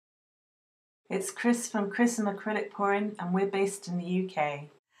It's Chris from Chris and Acrylic Pouring, and we're based in the UK.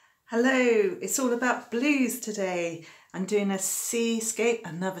 Hello, it's all about blues today. I'm doing a seascape,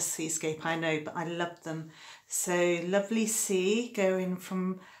 another seascape I know, but I love them. So lovely sea going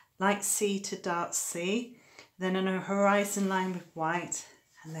from light sea to dark sea, then on a horizon line with white,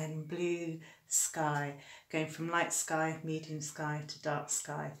 and then blue sky going from light sky, medium sky to dark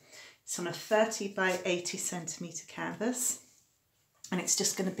sky. It's on a 30 by 80 centimetre canvas, and it's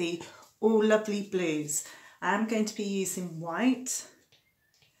just going to be all lovely blues. I am going to be using white,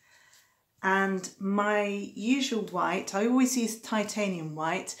 and my usual white, I always use titanium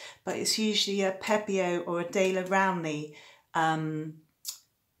white, but it's usually a Pebeo or a Dawler Rowney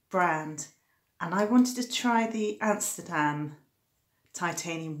brand. And I wanted to try the Amsterdam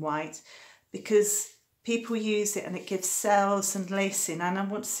titanium white because people use it and it gives cells and lacing, and I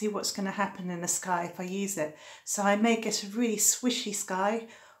want to see what's going to happen in the sky if I use it. So I may get a really swishy sky,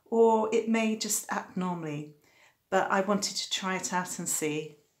 or it may just act normally, but I wanted to try it out and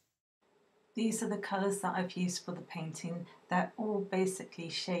see. These are the colours that I've used for the painting. They're all basically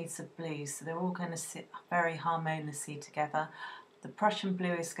shades of blue, so they're all going to sit very harmoniously together. The Prussian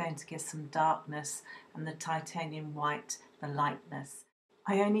blue is going to give some darkness, and the titanium white the lightness.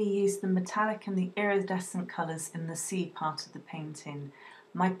 I only used the metallic and the iridescent colours in the sea part of the painting.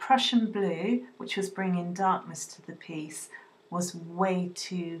 My Prussian blue, which was bringing darkness to the piece, was way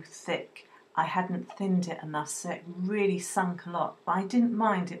too thick. I hadn't thinned it enough, so it really sunk a lot, but I didn't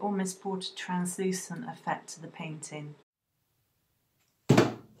mind. It almost brought a translucent effect to the painting.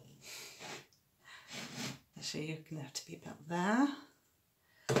 Actually, you're going to have to be about there.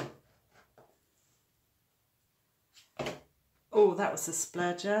 Oh, that was a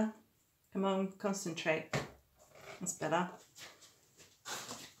splurger. Come on, concentrate. That's better.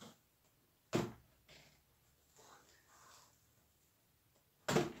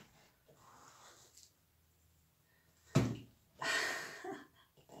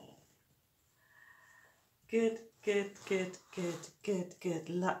 Good, good, good, good, good, good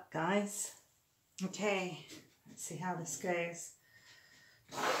luck, guys. Okay, let's see how this goes.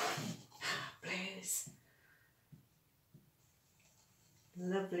 Blues.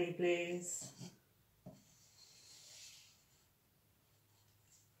 Lovely blues.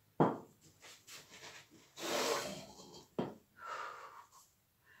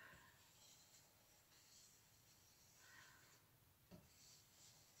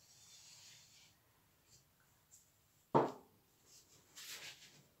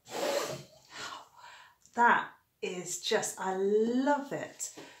 That is just, I love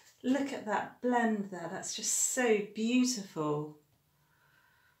it. Look at that blend there, that's just so beautiful.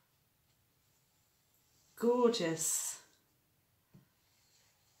 Gorgeous.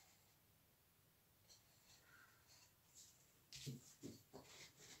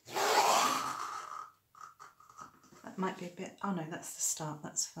 That might be a bit, oh no, that's the start,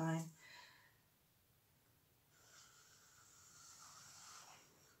 that's fine.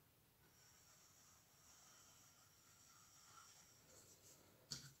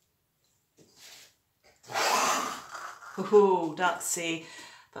 Oh, dark sea,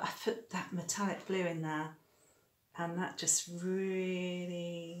 but I put that metallic blue in there, and that just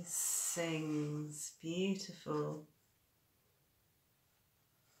really sings. Beautiful.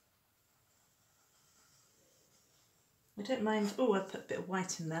 I don't mind. Oh, I put a bit of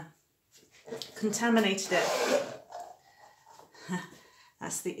white in there. Contaminated it.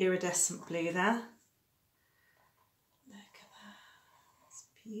 That's the iridescent blue there. Look at that. It's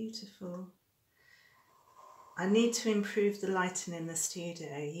beautiful. I need to improve the lighting in the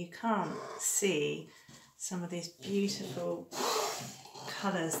studio. You can't see some of these beautiful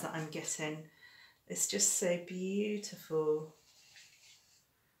colours that I'm getting. It's just so beautiful.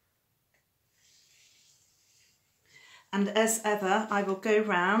 And as ever, I will go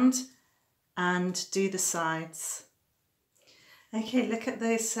round and do the sides. Okay, look at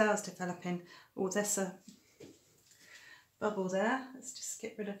those cells developing. Oh, there's a bubble there. Let's just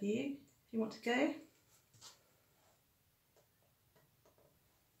get rid of you if you want to go.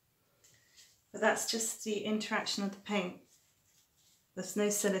 But that's just the interaction of the paint. There's no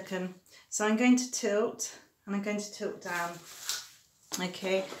silicone. So I'm going to tilt, and I'm going to tilt down.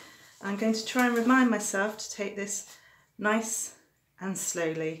 Okay, I'm going to try and remind myself to take this nice and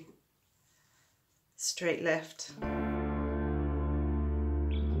slowly. Straight left.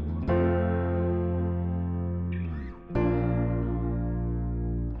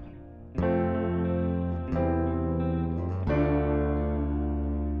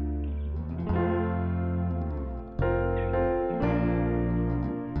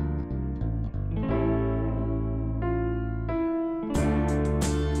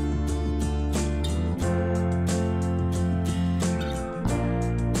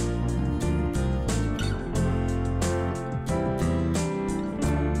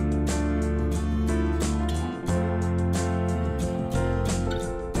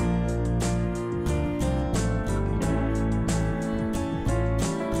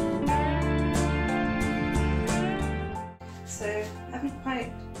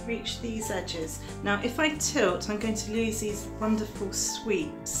 reach these edges. Now if I tilt, I'm going to lose these wonderful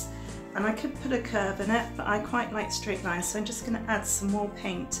sweeps, and I could put a curve in it, but I quite like straight lines, so I'm just going to add some more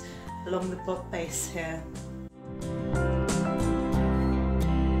paint along the base here.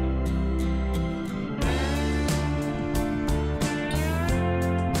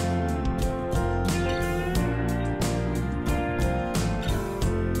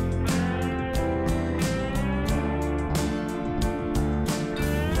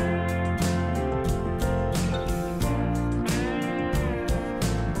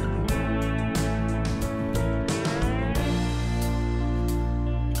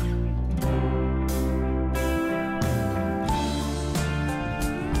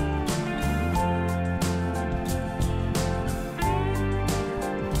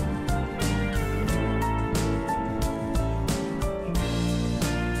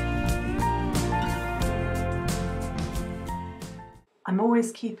 I'm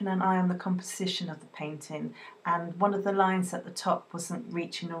always keeping an eye on the composition of the painting, and one of the lines at the top wasn't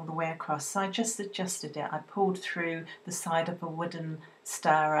reaching all the way across, so I just adjusted it. I pulled through the side of a wooden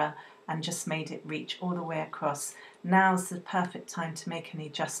stirrer and just made it reach all the way across. Now's the perfect time to make any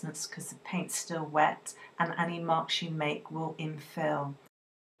adjustments because the paint's still wet and any marks you make will infill.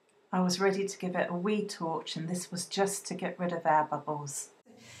 I was ready to give it a wee torch, and this was just to get rid of air bubbles.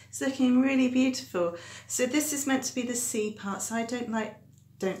 It's looking really beautiful. So this is meant to be the C part, so I don't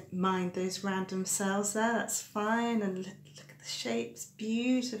mind those random cells there, that's fine. And look at the shapes,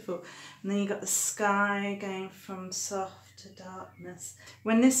 beautiful. And then you've got the sky going from soft to darkness.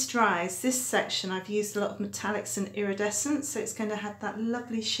 When this dries, this section I've used a lot of metallics and iridescent, so it's going to have that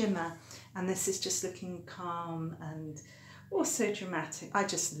lovely shimmer. And this is just looking calm and also dramatic. I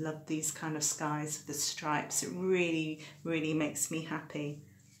just love these kind of skies with the stripes. It really, really makes me happy.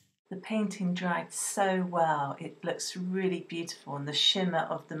 The painting dried so well, it looks really beautiful, and the shimmer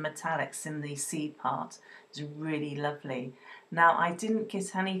of the metallics in the C part is really lovely. Now, I didn't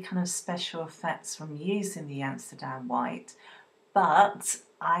get any kind of special effects from using the Amsterdam white, but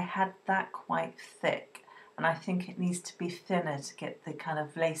I had that quite thick, and I think it needs to be thinner to get the kind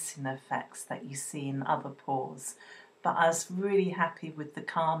of lacing effects that you see in other pours. But I was really happy with the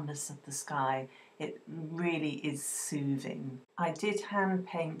calmness of the sky. It really is soothing. I did hand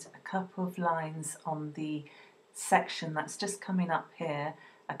paint a couple of lines on the section that's just coming up here,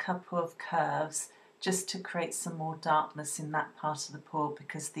 a couple of curves, just to create some more darkness in that part of the pour,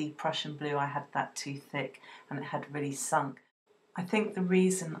 because the Prussian blue, I had that too thick and it had really sunk. I think the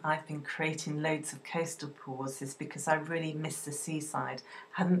reason I've been creating loads of coastal pours is because I really miss the seaside.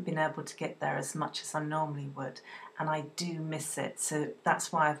 I haven't been able to get there as much as I normally would, and I do miss it, so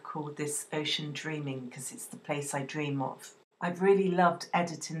that's why I've called this Ocean Dreaming, because it's the place I dream of. I've really loved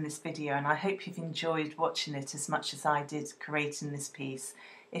editing this video, and I hope you've enjoyed watching it as much as I did creating this piece.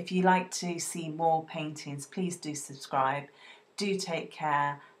 If you like to see more paintings, please do subscribe. Do take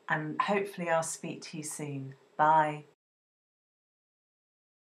care, and hopefully I'll speak to you soon. Bye.